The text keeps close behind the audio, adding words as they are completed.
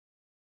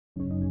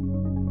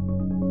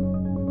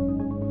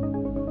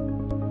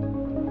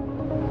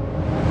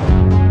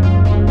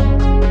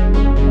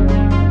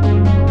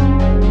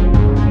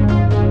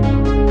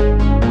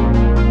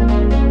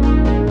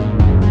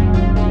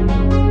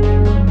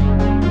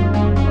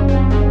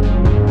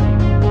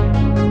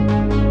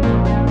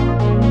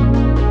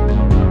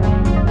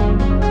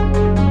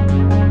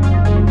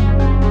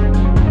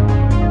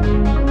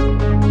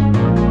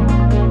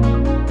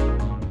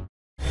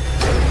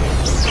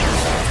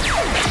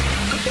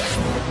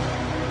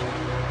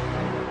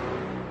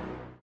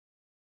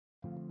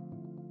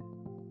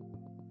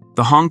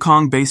The Hong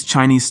Kong-based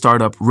Chinese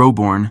startup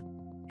Robor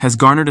has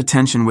garnered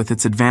attention with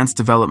its advanced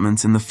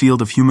developments in the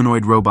field of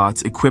humanoid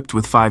robots equipped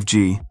with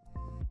 5G.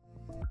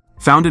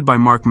 Founded by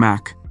Mark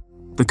Mack,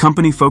 the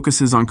company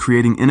focuses on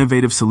creating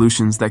innovative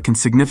solutions that can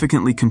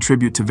significantly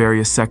contribute to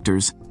various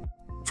sectors,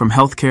 from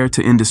healthcare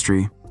to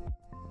industry.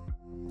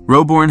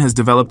 Robor has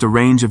developed a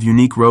range of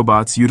unique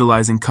robots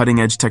utilizing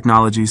cutting-edge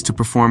technologies to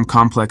perform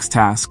complex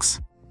tasks.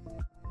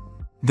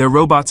 Their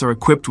robots are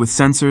equipped with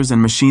sensors and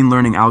machine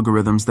learning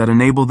algorithms that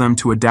enable them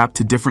to adapt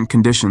to different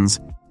conditions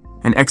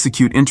and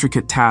execute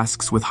intricate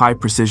tasks with high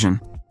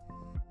precision.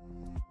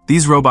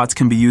 These robots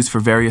can be used for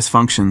various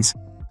functions,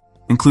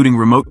 including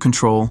remote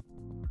control,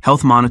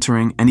 health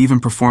monitoring, and even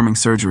performing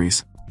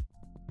surgeries.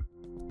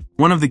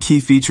 One of the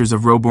key features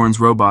of Robor's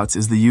robots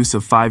is the use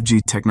of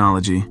 5G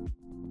technology.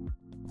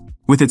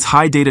 With its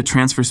high data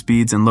transfer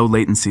speeds and low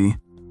latency,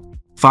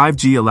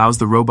 5G allows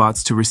the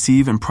robots to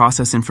receive and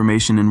process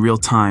information in real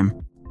time,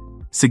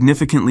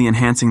 significantly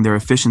enhancing their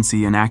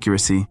efficiency and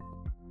accuracy.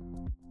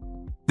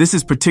 This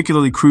is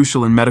particularly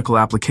crucial in medical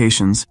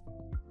applications,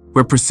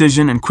 where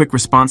precision and quick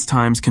response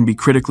times can be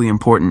critically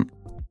important.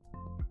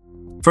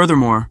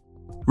 Furthermore,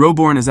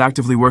 Robor is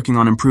actively working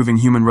on improving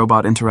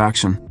human-robot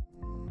interaction.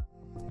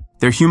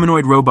 Their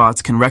humanoid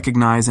robots can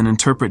recognize and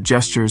interpret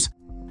gestures,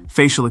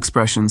 facial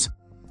expressions,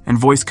 and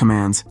voice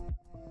commands,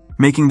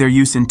 making their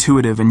use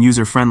intuitive and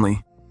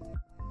user-friendly.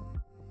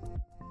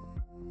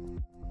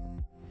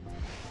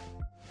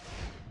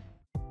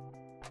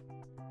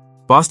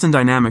 Boston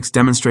Dynamics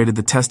demonstrated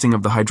the testing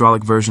of the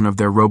hydraulic version of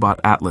their robot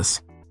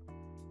Atlas.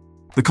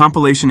 The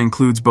compilation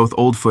includes both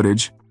old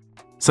footage,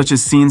 such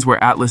as scenes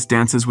where Atlas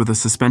dances with a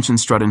suspension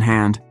strut in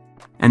hand,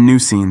 and new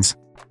scenes.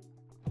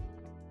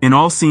 In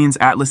all scenes,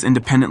 Atlas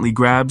independently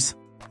grabs,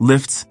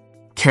 lifts,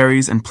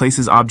 carries, and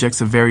places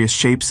objects of various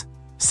shapes,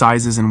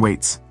 sizes, and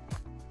weights.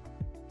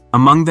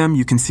 Among them,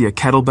 you can see a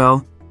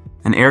kettlebell,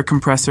 an air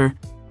compressor,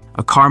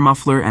 a car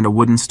muffler, and a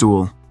wooden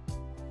stool.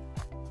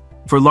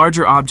 For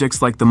larger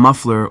objects like the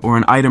muffler or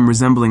an item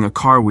resembling a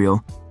car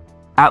wheel,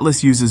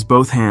 Atlas uses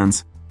both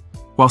hands,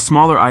 while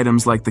smaller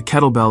items like the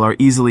kettlebell are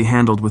easily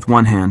handled with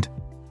one hand.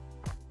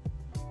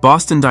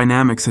 Boston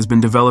Dynamics has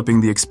been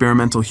developing the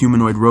experimental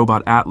humanoid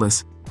robot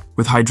Atlas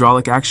with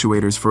hydraulic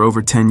actuators for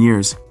over 10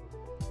 years.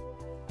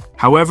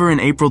 However, in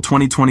April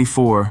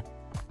 2024,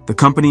 the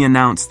company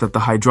announced that the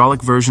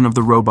hydraulic version of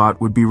the robot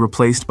would be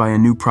replaced by a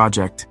new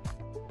project,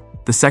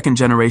 the second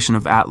generation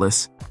of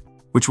Atlas,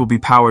 which will be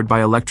powered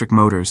by electric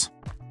motors.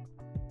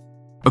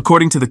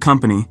 According to the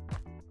company,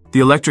 the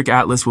electric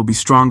Atlas will be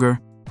stronger,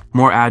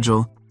 more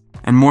agile,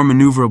 and more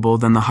maneuverable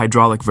than the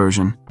hydraulic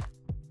version,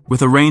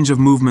 with a range of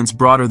movements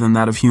broader than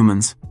that of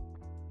humans.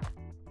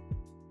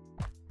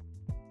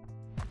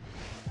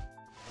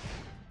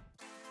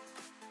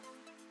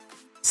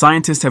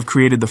 Scientists have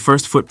created the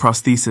first foot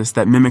prosthesis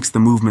that mimics the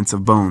movements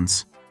of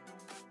bones.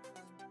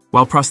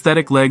 While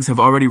prosthetic legs have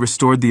already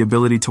restored the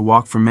ability to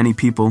walk for many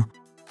people,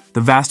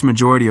 the vast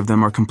majority of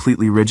them are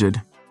completely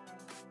rigid.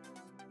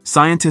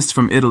 Scientists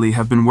from Italy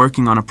have been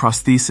working on a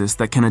prosthesis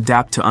that can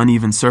adapt to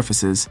uneven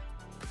surfaces,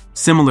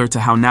 similar to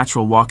how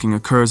natural walking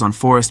occurs on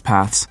forest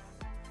paths,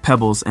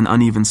 pebbles, and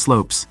uneven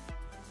slopes.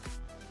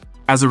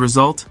 As a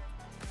result,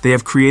 they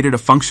have created a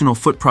functional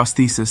foot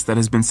prosthesis that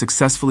has been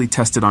successfully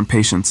tested on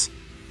patients.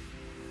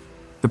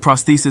 The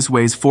prosthesis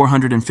weighs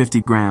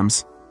 450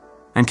 grams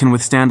and can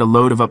withstand a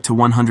load of up to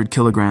 100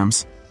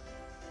 kilograms.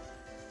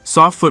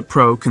 SoftFoot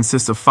Pro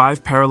consists of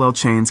 5 parallel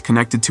chains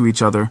connected to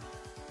each other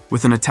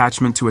with an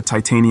attachment to a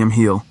titanium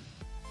heel.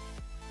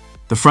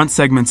 The front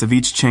segments of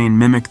each chain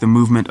mimic the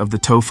movement of the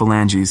toe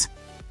phalanges,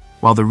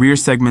 while the rear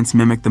segments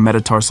mimic the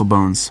metatarsal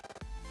bones.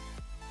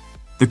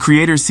 The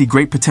creators see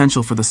great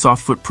potential for the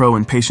SoftFoot Pro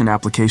in patient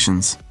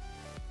applications.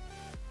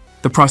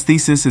 The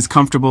prosthesis is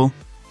comfortable,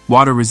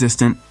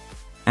 water-resistant,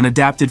 and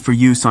adapted for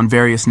use on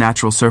various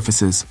natural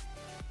surfaces.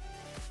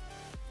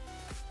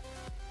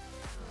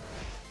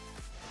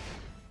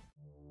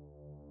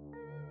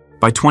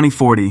 By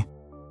 2040,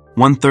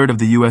 1/3 of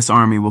the U.S.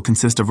 Army will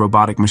consist of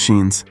robotic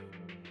machines.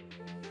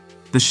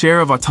 The share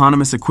of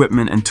autonomous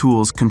equipment and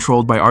tools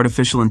controlled by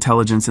artificial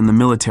intelligence in the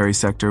military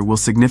sector will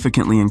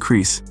significantly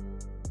increase.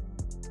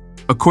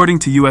 According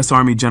to U.S.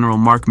 Army General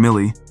Mark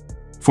Milley,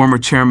 former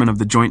chairman of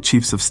the Joint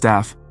Chiefs of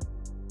Staff,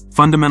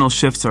 fundamental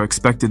shifts are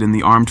expected in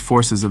the armed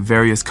forces of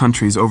various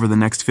countries over the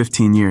next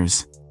 15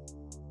 years.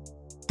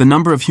 The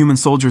number of human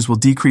soldiers will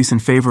decrease in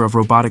favor of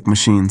robotic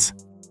machines.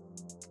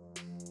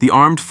 The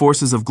armed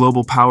forces of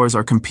global powers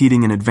are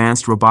competing in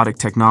advanced robotic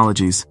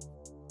technologies,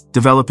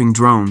 developing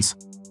drones,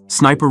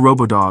 sniper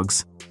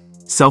robodogs,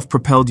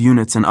 self-propelled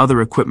units, and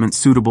other equipment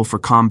suitable for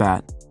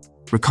combat,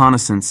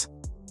 reconnaissance,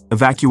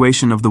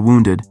 evacuation of the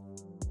wounded,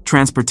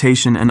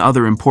 transportation, and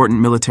other important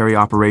military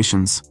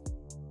operations.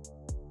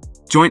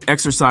 Joint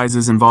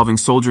exercises involving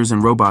soldiers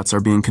and robots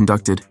are being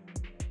conducted.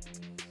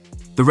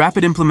 The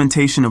rapid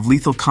implementation of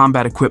lethal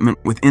combat equipment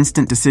with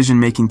instant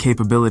decision-making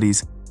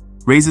capabilities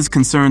raises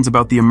concerns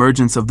about the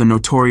emergence of the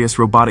notorious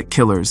robotic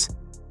killers.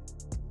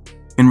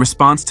 In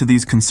response to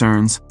these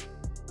concerns,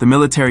 the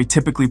military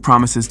typically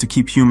promises to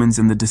keep humans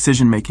in the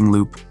decision-making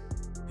loop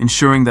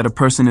ensuring that a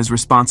person is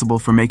responsible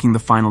for making the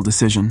final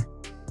decision.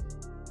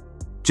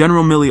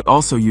 General Milley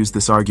also used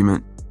this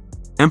argument,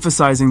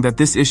 emphasizing that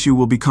this issue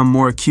will become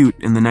more acute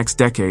in the next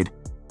decade,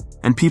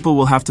 and people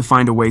will have to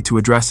find a way to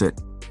address it.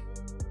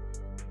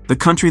 The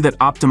country that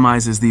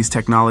optimizes these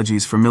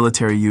technologies for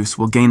military use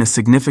will gain a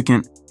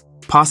significant,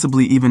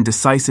 possibly even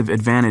decisive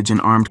advantage in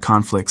armed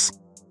conflicts.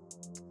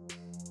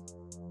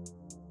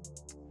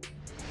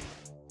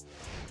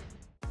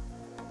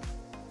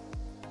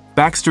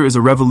 Baxter is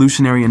a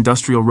revolutionary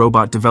industrial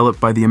robot developed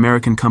by the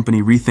American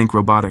company Rethink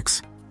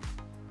Robotics.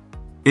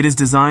 It is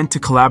designed to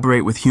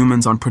collaborate with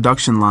humans on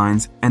production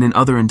lines and in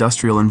other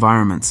industrial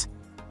environments.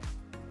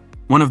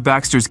 One of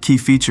Baxter's key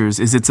features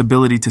is its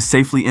ability to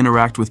safely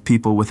interact with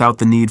people without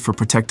the need for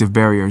protective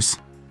barriers.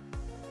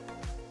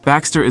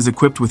 Baxter is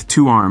equipped with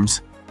 2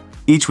 arms,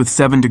 each with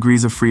 7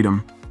 degrees of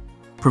freedom,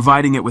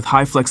 providing it with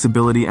high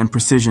flexibility and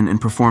precision in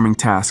performing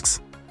tasks.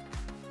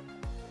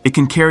 It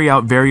can carry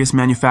out various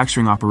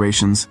manufacturing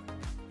operations,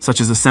 such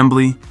as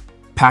assembly,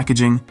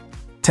 packaging,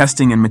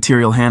 testing, and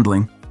material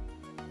handling.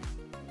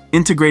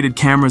 Integrated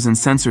cameras and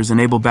sensors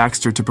enable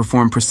Baxter to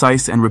perform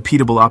precise and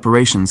repeatable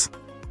operations,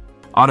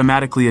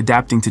 automatically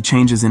adapting to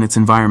changes in its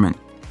environment.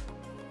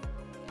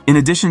 In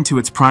addition to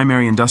its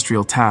primary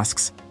industrial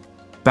tasks,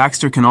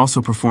 Baxter can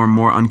also perform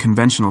more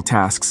unconventional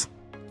tasks.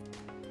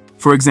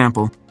 For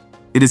example,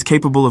 it is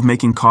capable of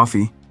making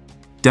coffee,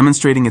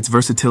 demonstrating its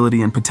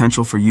versatility and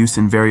potential for use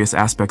in various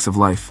aspects of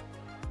life.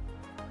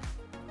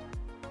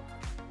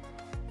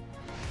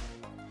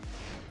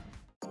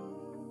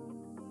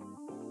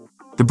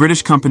 The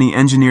British company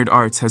Engineered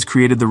Arts has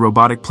created the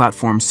robotic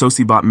platform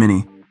Soybot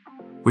Mini,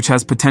 which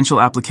has potential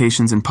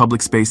applications in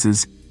public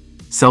spaces,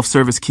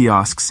 self-service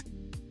kiosks,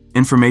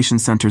 information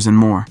centers, and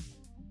more.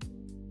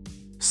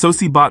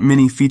 Soybot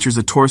Mini features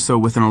a torso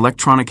with an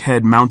electronic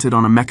head mounted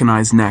on a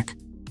mechanized neck.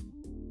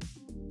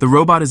 The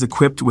robot is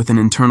equipped with an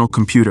internal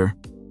computer,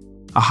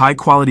 a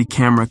high-quality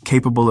camera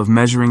capable of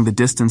measuring the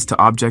distance to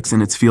objects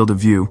in its field of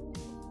view,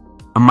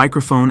 a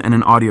microphone, and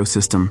an audio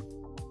system.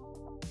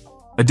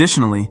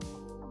 Additionally,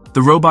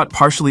 the robot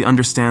partially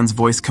understands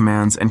voice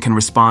commands and can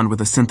respond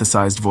with a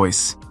synthesized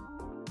voice.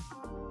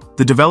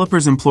 The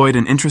developers employed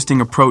an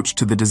interesting approach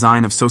to the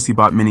design of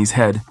Soybot Mini's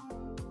head.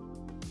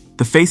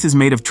 The face is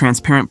made of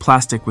transparent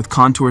plastic with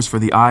contours for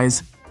the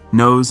eyes,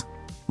 nose,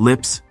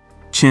 lips,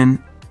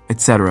 chin,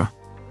 etc.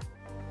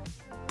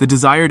 The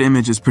desired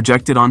image is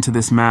projected onto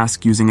this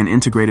mask using an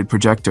integrated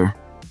projector.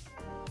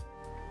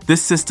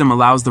 This system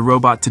allows the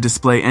robot to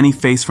display any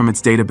face from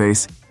its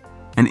database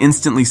and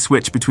instantly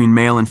switch between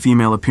male and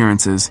female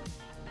appearances,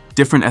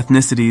 different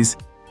ethnicities,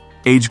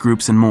 age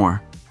groups, and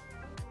more.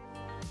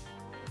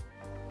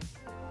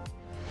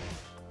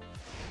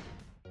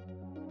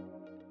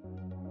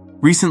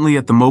 Recently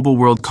at the Mobile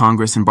World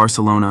Congress in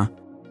Barcelona,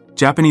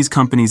 Japanese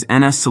companies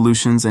NS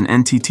Solutions and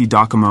NTT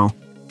Docomo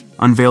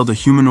unveiled a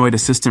humanoid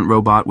assistant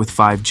robot with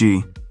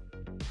 5G.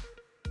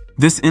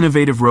 This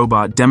innovative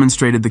robot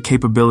demonstrated the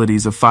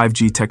capabilities of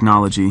 5G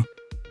technology,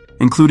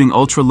 including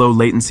ultra-low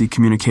latency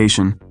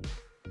communication,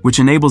 which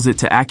enables it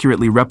to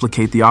accurately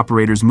replicate the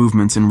operator's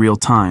movements in real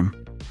time.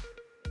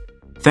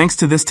 Thanks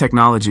to this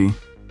technology,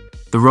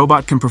 the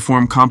robot can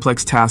perform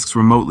complex tasks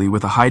remotely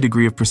with a high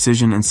degree of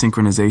precision and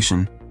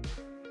synchronization.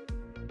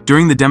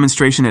 During the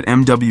demonstration at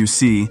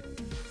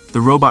MWC,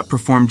 the robot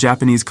performed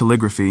Japanese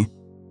calligraphy,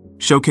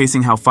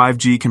 showcasing how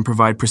 5G can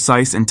provide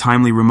precise and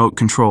timely remote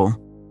control.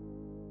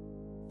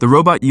 The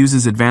robot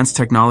uses advanced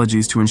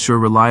technologies to ensure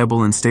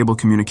reliable and stable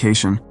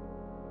communication,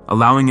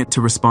 allowing it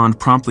to respond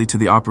promptly to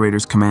the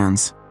operator's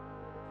commands.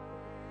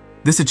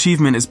 This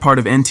achievement is part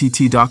of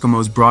NTT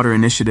Docomo's broader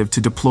initiative to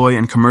deploy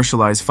and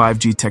commercialize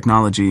 5G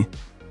technology,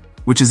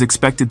 which is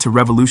expected to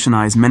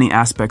revolutionize many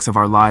aspects of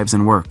our lives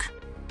and work.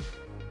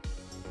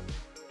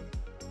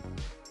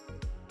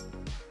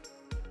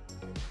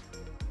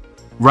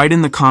 Write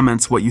in the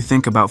comments what you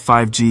think about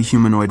 5G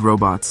humanoid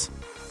robots.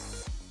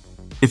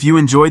 If you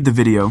enjoyed the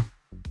video,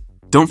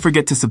 don't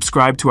forget to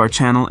subscribe to our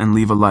channel and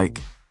leave a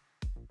like.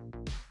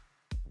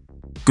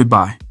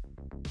 Goodbye.